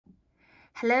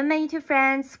Hello my YouTube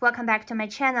friends, welcome back to my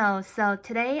channel. So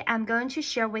today I'm going to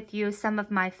share with you some of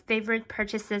my favorite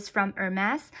purchases from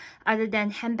Hermes, other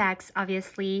than handbags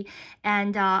obviously.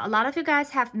 And a lot of you guys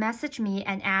have messaged me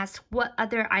and asked what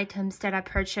other items that I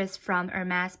purchased from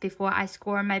Hermes before I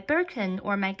score my Birkin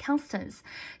or my Constance.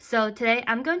 So today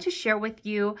I'm going to share with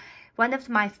you one of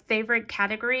my favorite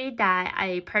category that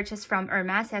I purchased from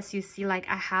Hermes. As you see, like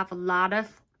I have a lot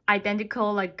of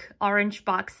identical like orange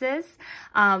boxes,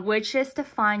 which is the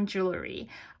fine jewelry.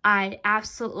 I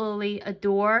absolutely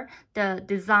adore the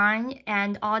design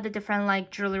and all the different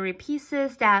like jewelry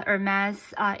pieces that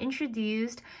Hermes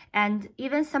introduced, and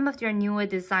even some of their newer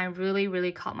design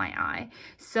really caught my eye.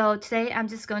 So today I'm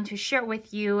just going to share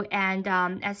with you, and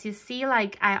as you see,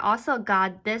 like I also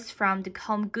got this from the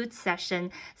home goods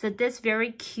section. So this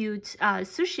very cute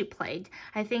sushi plate,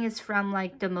 I think it's from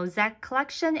like the Mosaic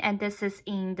collection, and this is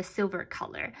in the silver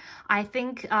color. I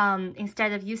think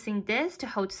instead of using this to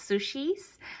hold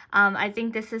sushis, I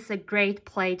think this is a great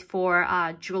plate for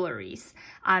jewelries.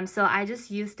 So I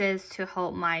just use this to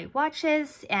hold my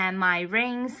watches and my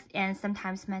rings and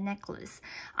sometimes my necklace.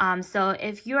 So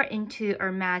if you're into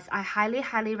Hermes, I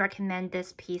highly recommend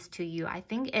this piece to you. I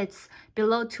think it's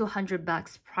below 200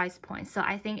 bucks price point. So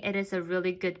I think it is a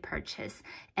really good purchase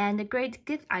and a great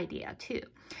gift idea too.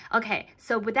 Okay,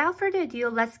 so without further ado,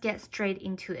 let's get straight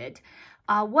into it.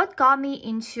 What got me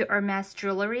into Hermes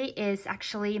jewelry is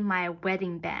actually my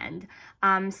wedding band.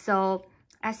 So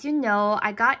as you know,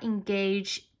 I got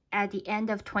engaged at the end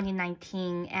of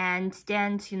 2019, and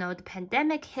then the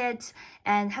pandemic hit,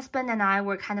 and husband and I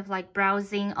were kind of like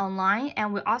browsing online,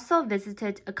 and we also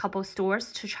visited a couple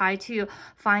stores to try to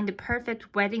find the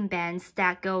perfect wedding bands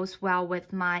that goes well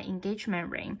with my engagement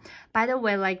ring. By the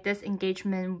way, like this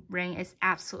engagement ring is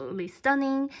absolutely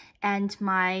stunning, and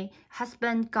my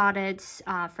husband got it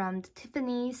from the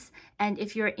Tiffany's. And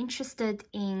if you're interested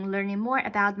in learning more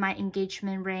about my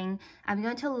engagement ring, I'm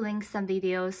going to link some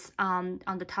videos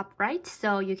on the top right,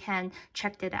 so you can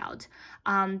check that out.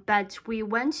 But we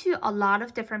went to a lot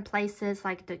of different places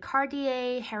like the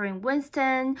Cartier, Harry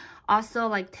Winston, also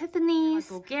like Tiffany's,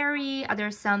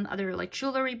 Bulgari, some other like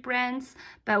jewelry brands,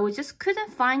 but we just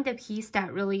couldn't find the piece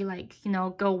that really like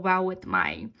go well with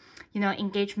my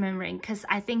engagement ring, because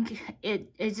I think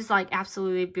it's just like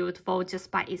absolutely beautiful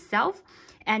just by itself.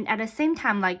 And at the same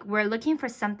time, like we're looking for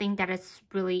something that is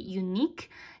really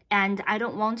unique, and I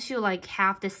don't want to like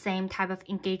have the same type of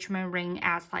engagement ring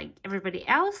as like everybody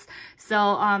else.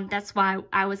 So that's why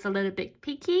I was a little bit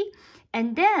picky.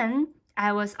 And then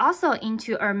I was also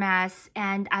into Hermes,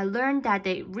 and I learned that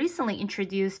they recently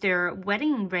introduced their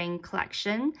wedding ring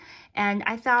collection, and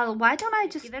I thought, why don't I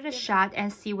just give it a shot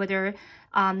and see whether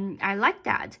I like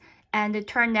that. And it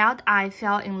turned out I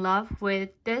fell in love with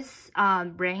this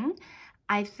ring.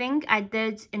 I think I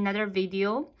did another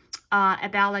video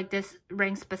about like this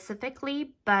ring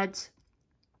specifically, but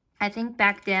I think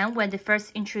back then when they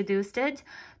first introduced it,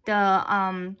 the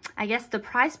I guess the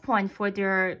price point for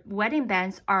their wedding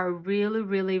bands are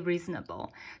really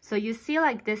reasonable. So you see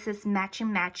like this is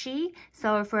matchy.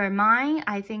 So for mine,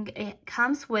 I think it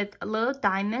comes with little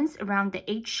diamonds around the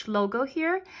H logo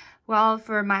here. Well,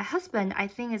 for my husband, I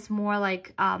think it's more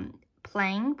like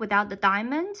plain without the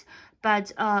diamond.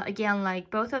 But again, like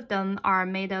both of them are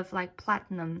made of like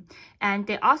platinum, and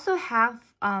they also have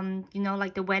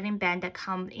like the wedding band that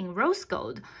comes in rose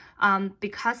gold.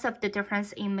 Because of the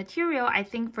difference in material, I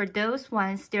think for those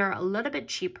ones they're a little bit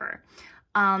cheaper.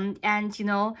 And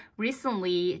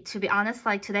recently, to be honest,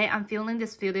 like today I'm filming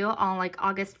this video on like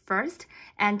August 1st,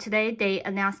 and today they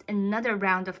announced another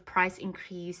round of price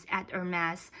increase at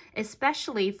Hermes,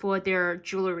 especially for their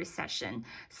jewelry section.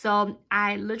 So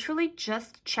I literally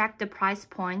just checked the price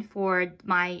point for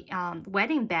my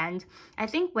wedding band. I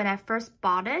think when I first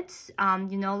bought it,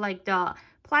 like the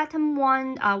platinum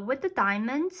one with the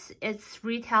diamonds, it's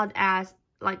retailed as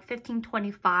like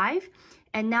 $1,525,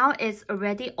 and now it's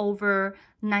already over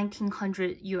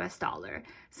 $1,900 US.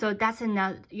 So that's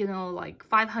another like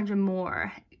 500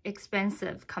 more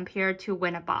expensive compared to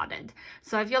when I bought it.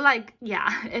 So I feel like, yeah,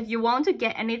 if you want to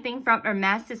get anything from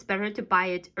Hermes, it's better to buy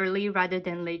it early rather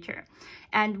than later.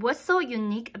 And what's so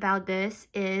unique about this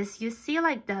is you see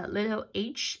like the little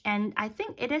H, and I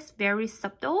think it is very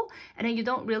subtle, and then you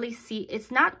don't really see,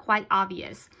 it's not quite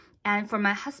obvious. And for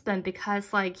my husband,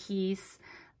 because like he's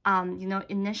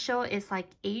initial is like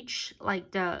H,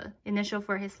 like the initial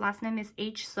for his last name is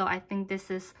H, so I think this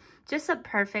is just a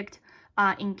perfect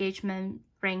engagement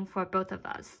ring for both of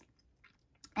us.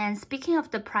 And speaking of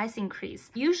the price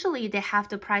increase, usually they have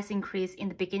the price increase in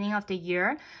the beginning of the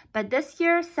year, but this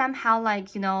year somehow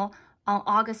like on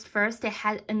August 1st, they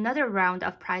had another round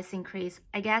of price increase.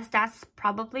 I guess that's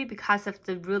probably because of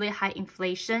the really high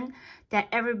inflation that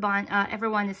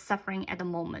everyone is suffering at the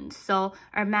moment. So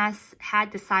Hermes had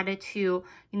decided to,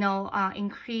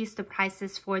 increase the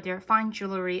prices for their fine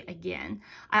jewelry again.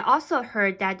 I also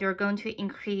heard that they're going to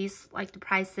increase like the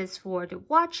prices for the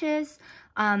watches,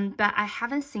 but I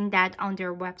haven't seen that on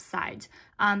their website.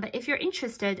 But if you're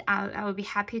interested, I will be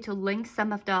happy to link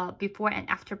some of the before and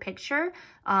after picture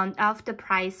of the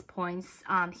price points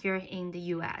here in the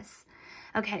US.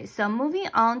 Okay, so moving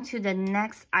on to the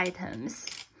next items.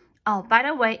 Oh, by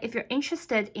the way, if you're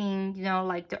interested in,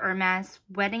 like the Hermes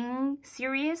wedding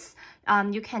series,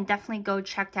 you can definitely go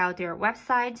check out their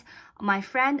website. My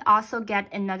friend also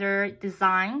get another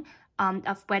design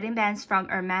of wedding bands from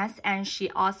Hermes, and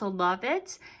she also loved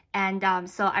it. And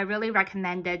so I really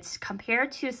recommend it.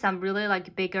 Compared to some really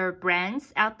like bigger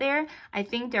brands out there, I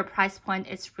think their price point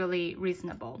is really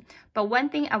reasonable. But one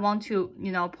thing I want to,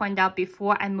 point out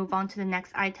before I move on to the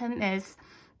next item is,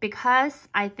 because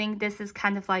I think this is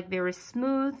kind of like very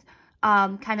smooth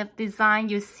kind of design,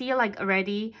 you see like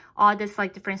already all this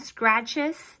like different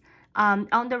scratches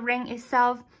on the ring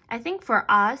itself. I think for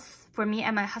us, for me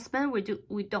and my husband,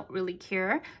 we don't really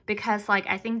care, because like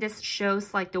I think this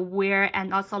shows like the wear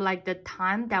and also like the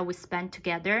time that we spent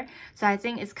together. So I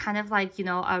think it's kind of like,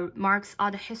 marks all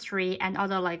the history and all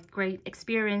the like great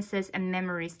experiences and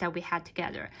memories that we had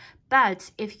together.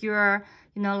 But if you're,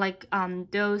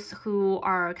 those who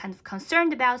are kind of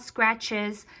concerned about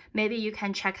scratches, maybe you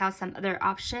can check out some other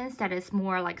options that is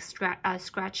more like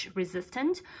scratch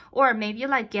resistant, or maybe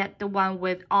like get the one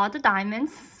with all the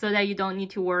diamonds so that you don't need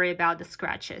to worry about the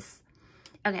scratches.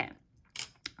 Okay,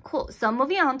 cool. So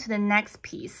moving on to the next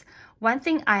piece. One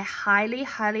thing I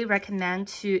highly recommend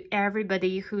to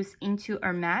everybody who's into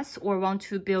Hermes or want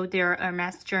to build their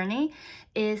Hermes journey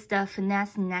is the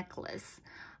finesse necklace.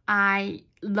 I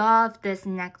love this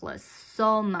necklace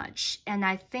so much, and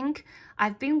I think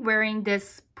I've been wearing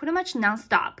this pretty much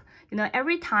nonstop.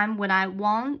 Every time when I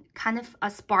want kind of a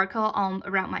sparkle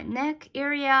around my neck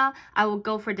area, I will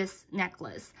go for this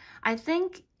necklace. I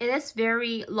think it is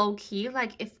very low-key.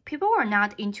 Like if people are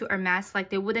not into Hermes, like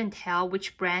they wouldn't tell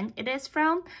which brand it is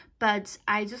from. But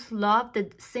I just love the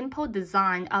simple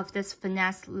design of this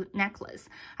finesse necklace.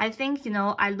 I think,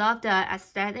 I love the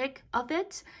aesthetic of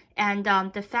it, and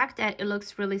the fact that it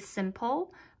looks really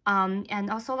simple, and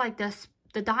also like the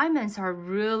diamonds are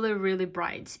really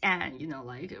bright and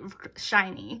like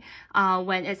shiny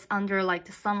when it's under like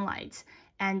the sunlight.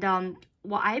 And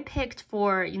what I picked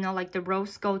for like the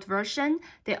rose gold version,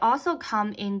 they also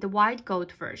come in the white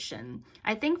gold version.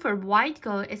 I think for white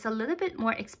gold it's a little bit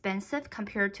more expensive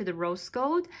compared to the rose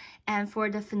gold, and for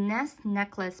the finesse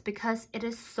necklace, because it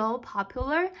is so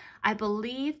popular, I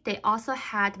believe they also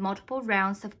had multiple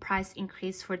rounds of price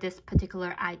increase for this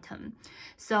particular item.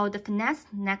 So the finesse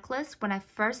necklace, when I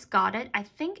first got it, I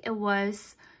think it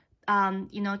was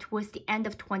towards the end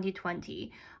of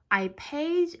 2020. I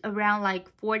paid around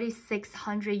like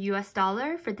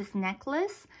 $4,600 for this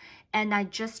necklace, and I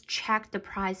just checked the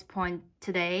price point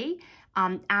today.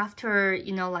 After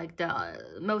like the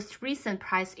most recent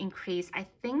price increase, I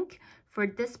think for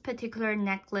this particular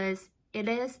necklace it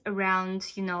is around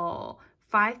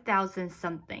 5,000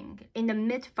 something, in the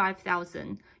mid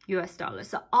 $5,000.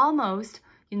 So almost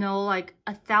like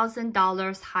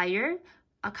 $1,000 higher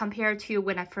compared to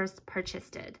when I first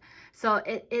purchased it. So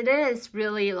it is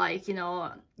really like,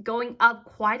 going up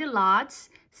quite a lot.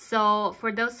 So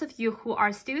for those of you who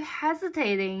are still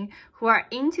hesitating, who are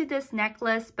into this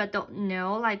necklace but don't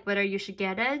know like whether you should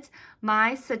get it,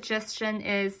 my suggestion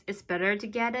is it's better to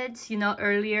get it,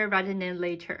 earlier rather than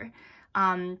later.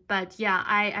 But yeah,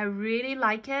 I really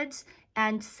like it.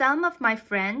 And some of my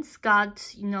friends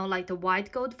got, like the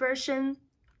white gold version.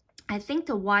 I think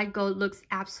the white gold looks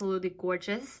absolutely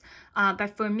gorgeous,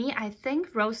 but for me, I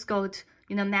think rose gold,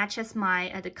 matches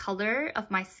the color of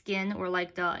my skin, or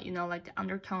like the, like the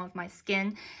undertone of my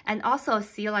skin, and also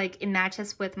see like it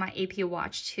matches with my AP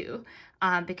watch too,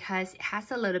 because it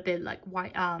has a little bit like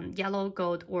white, yellow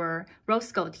gold or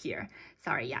rose gold here.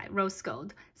 Sorry, yeah, rose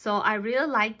gold. So I really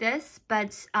like this,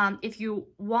 but if you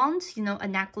want, a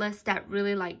necklace that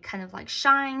really like kind of like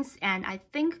shines, and I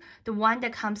think the one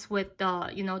that comes with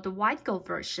the, the white gold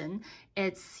version,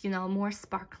 it's, more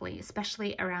sparkly,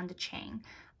 especially around the chain.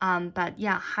 But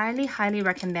yeah, highly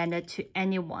recommended to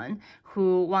anyone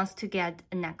who wants to get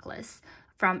a necklace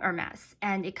from Hermes.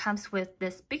 And it comes with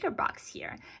this bigger box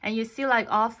here, and you see like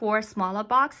all 4 smaller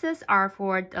boxes are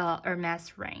for the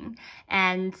Hermes ring.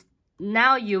 And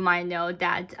now you might know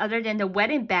that other than the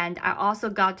wedding band, I also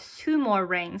got 2 more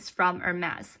rings from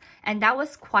Hermes, and that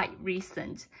was quite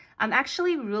recent. I'm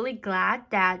actually really glad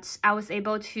that I was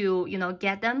able to, you know,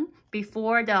 get them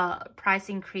before the price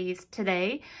increase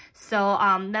today. So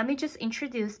let me just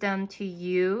introduce them to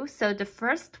you. So the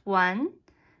first one,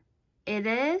 it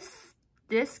is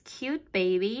this cute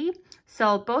baby.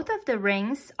 So both of the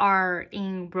rings are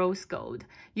in rose gold.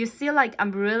 You see, like,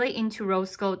 I'm really into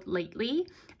rose gold lately.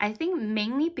 I think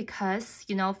mainly because,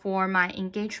 you know, for my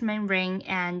engagement ring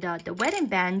and the wedding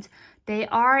band, they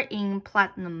are in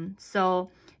platinum.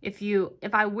 So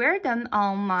if I wear them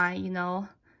on my, you know,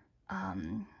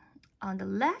 on the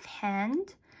left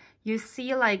hand, you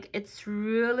see, like, it's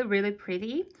really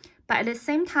pretty. But at the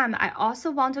same time, I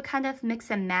also want to kind of mix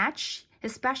and match,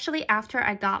 especially after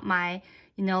I got my,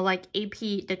 you know, like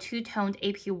AP, the two-toned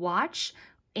AP watch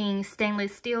in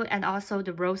stainless steel and also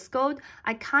the rose gold.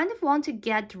 I kind of want to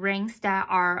get rings that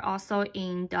are also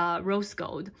in the rose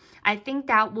gold. I think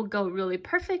that will go really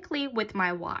perfectly with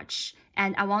my watch,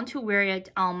 and I want to wear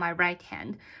it on my right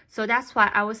hand. So that's why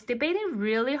I was debating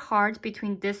really hard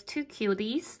between these 2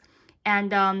 cuties,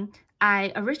 and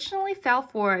I originally fell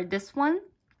for this one.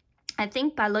 I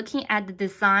think by looking at the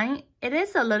design, it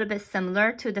is a little bit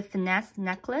similar to the finesse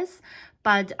necklace,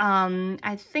 but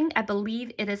I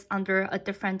believe it is under a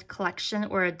different collection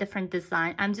or a different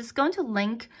design. I'm just going to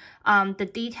link the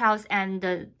details and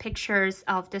the pictures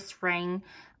of this ring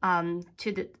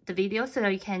to the video so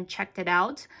that you can check it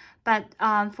out. But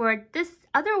for this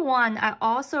other one, I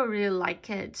also really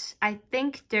like it. I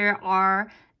think there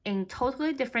are a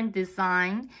totally different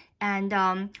design, and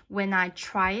when I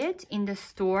try it in the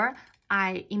store,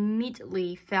 I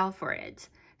immediately fell for it.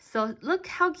 So look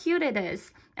how cute it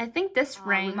is. I think this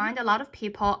ring reminds a lot of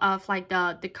people of like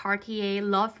the Cartier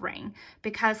Love ring,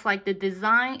 because like the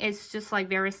design is just like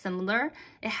very similar.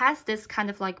 It has this kind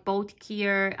of like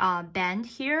bulkier band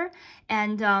here,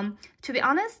 and to be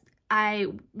honest, I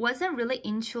wasn't really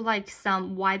into like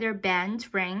some wider band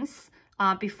rings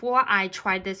before I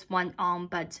tried this one on,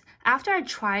 but after I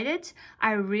tried it,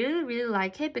 I really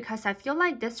like it, because I feel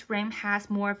like this ring has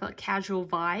more of a casual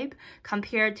vibe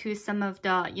compared to some of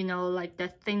the, you know, like the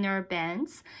thinner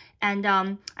bands. And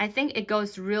I think it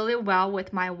goes really well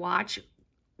with my watch,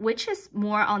 which is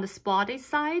more on the sporty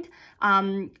side,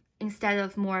 instead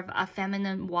of more of a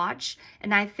feminine watch.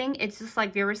 And I think it's just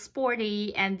like very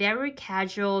sporty and very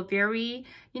casual, very,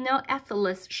 you know,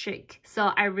 effortless chic.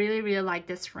 So I really like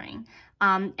this ring.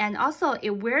 And also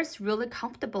it wears really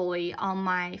comfortably on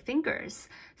my fingers.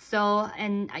 So,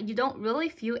 and you don't really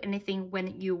feel anything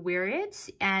when you wear it.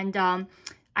 And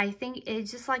I think it's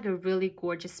just like a really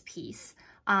gorgeous piece.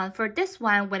 For this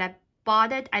one, when I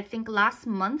bought it, I think last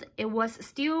month, it was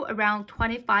still around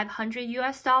 $2,500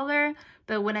 US.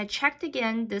 But when I checked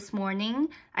again this morning,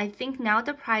 I think now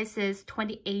the price is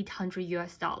 $2,800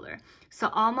 US. So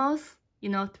almost, you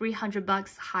know,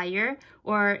 $300 higher,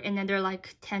 or another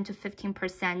like 10 to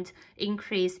 15%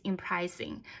 increase in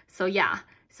pricing. So yeah,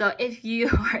 so if you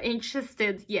are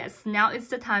interested, yes, now is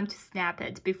the time to snap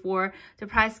it before the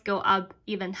price go up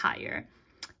even higher.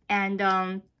 And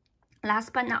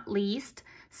last but not least,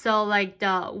 so like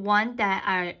the one that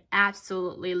I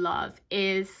absolutely love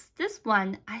is this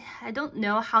one. I don't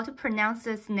know how to pronounce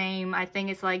this name. I think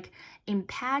it's like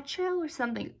Impatio or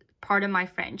something. Pardon my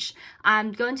French.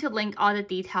 I'm going to link all the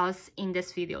details in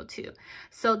this video too.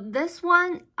 So this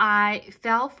one, I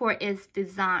fell for its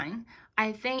design.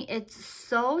 I think it's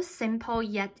so simple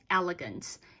yet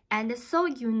elegant. And it's so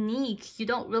unique. You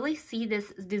don't really see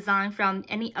this design from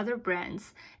any other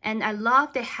brands. And I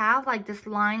love they have like this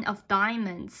line of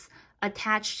diamonds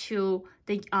attached to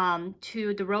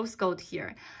the rose gold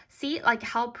here. See like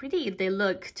how pretty they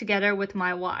look together with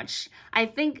my watch. I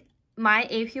think my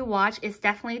AP watch is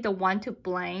definitely the one to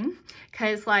blame,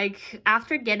 because like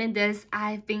after getting this,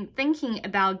 I've been thinking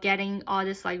about getting all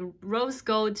this like rose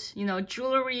gold, you know,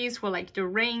 jewelries for like the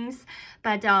rings.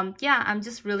 But yeah, I'm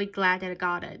just really glad that I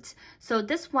got it. So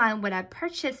this one, when I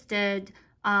purchased it,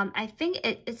 I think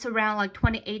it's around like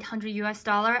 $2,800 US.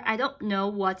 I don't know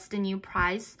what's the new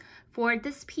price for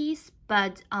this piece,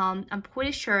 but I'm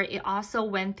pretty sure it also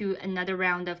went through another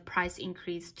round of price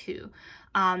increase too.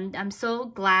 I'm so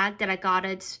glad that I got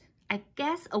it, I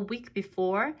guess, a week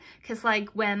before, because like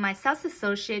when my sales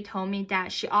associate told me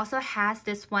that she also has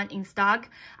this one in stock,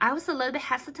 I was a little bit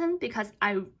hesitant, because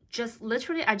I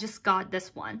just got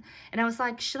this one, and I was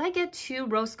like, should I get 2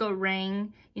 rose gold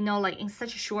ring, you know, like in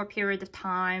such a short period of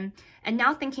time? And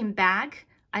now thinking back,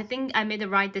 I think I made the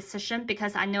right decision,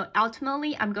 because I know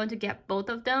ultimately I'm going to get both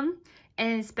of them,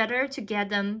 and it's better to get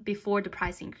them before the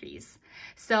price increase.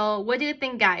 So what do you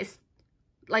think, guys?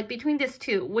 like between these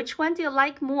two, which one do you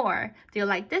like more? Do you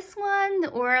like this one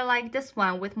or like this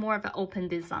one with more of an open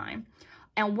design?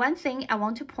 And one thing I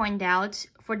want to point out,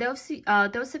 for those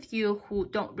of you who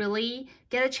don't really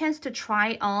get a chance to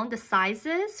try on the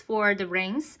sizes for the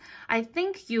rings, I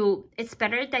think it's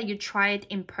better that you try it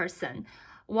in person.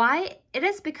 Why? It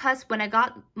is because when I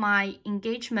got my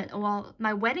engagement, well,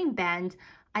 my wedding band,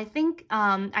 I think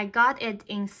I got it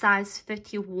in size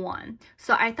 51.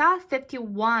 So I thought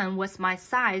 51 was my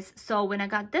size. So when I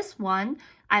got this one,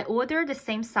 I ordered the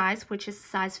same size, which is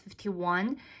size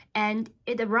 51, and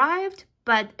it arrived,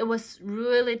 but it was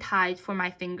really tight for my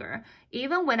finger.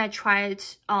 Even when I tried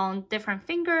on different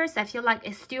fingers, I feel like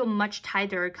it's still much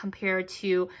tighter compared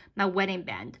to my wedding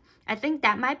band. I think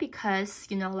that might be because,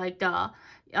 you know, like the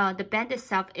band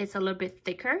itself is a little bit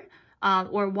thicker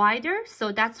or wider.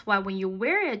 So that's why when you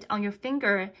wear it on your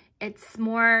finger, it's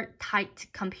more tight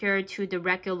compared to the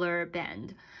regular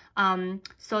band.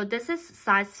 So this is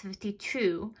size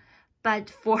 52. But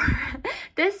for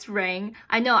this ring,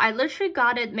 I know I literally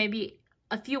got it maybe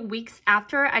a few weeks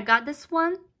after I got this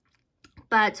one,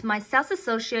 but my sales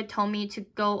associate told me to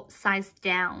go size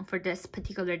down for this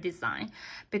particular design,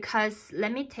 because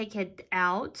let me take it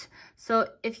out. So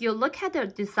if you look at the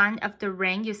design of the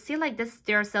ring, you see like this,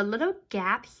 there's a little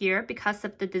gap here because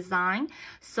of the design.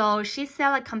 So she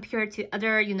said like compared to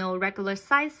other, you know, regular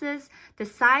sizes, the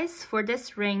size for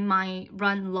this ring might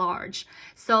run large.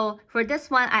 So for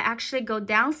this one, I actually go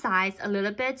down size a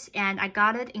little bit and I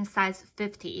got it in size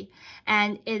 50,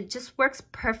 and it just works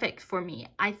perfect for me.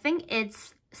 I think it's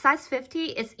size 50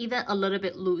 is even a little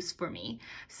bit loose for me.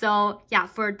 So yeah,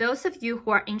 for those of you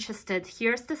who are interested,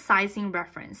 here's the sizing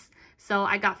reference. So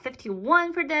I got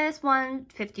 51 for this one,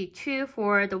 52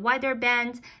 for the wider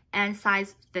band, and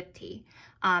size 50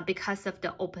 because of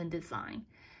the open design.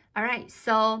 All right,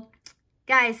 so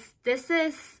guys, this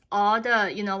is all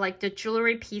the, you know, like the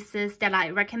jewelry pieces that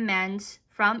I recommend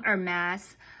from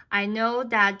Hermes. I know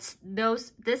that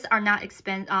these are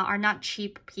not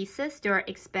cheap pieces, they're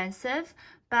expensive.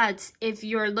 But if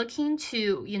you're looking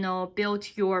to, you know, build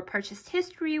your purchase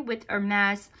history with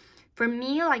Hermes, for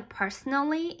me, like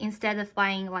personally, instead of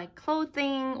buying like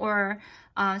clothing or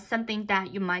something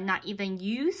that you might not even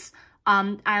use,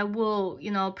 I will,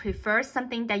 you know, prefer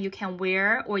something that you can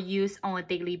wear or use on a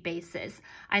daily basis.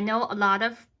 I know a lot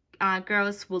of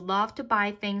girls would love to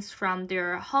buy things from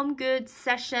their home goods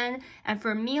section, and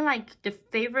for me, like the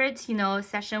favorite, you know,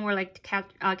 section or like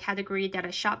the category that I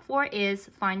shop for is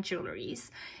fine jewelries.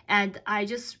 And I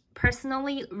just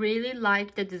personally really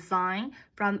like the design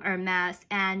from Hermes,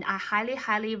 and I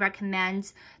highly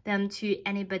recommend them to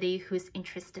anybody who's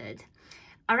interested.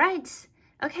 All right.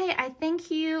 Okay, I thank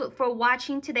you for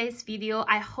watching today's video.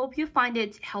 I hope you find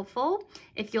it helpful.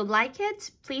 If you like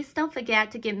it, please don't forget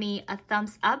to give me a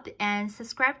thumbs up and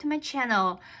subscribe to my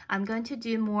channel. I'm going to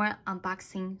do more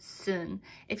unboxing soon.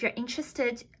 If you're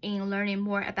interested in learning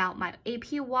more about my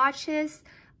AP watches,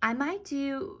 I might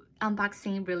do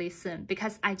unboxing really soon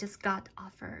because I just got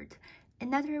offered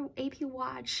another AP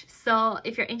watch. So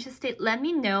if you're interested, let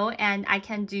me know and I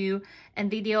can do a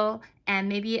video and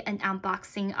maybe an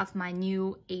unboxing of my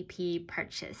new AP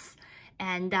purchase.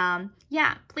 And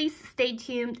yeah, please stay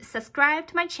tuned, subscribe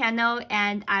to my channel,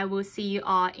 and I will see you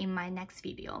all in my next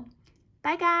video.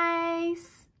 Bye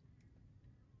guys!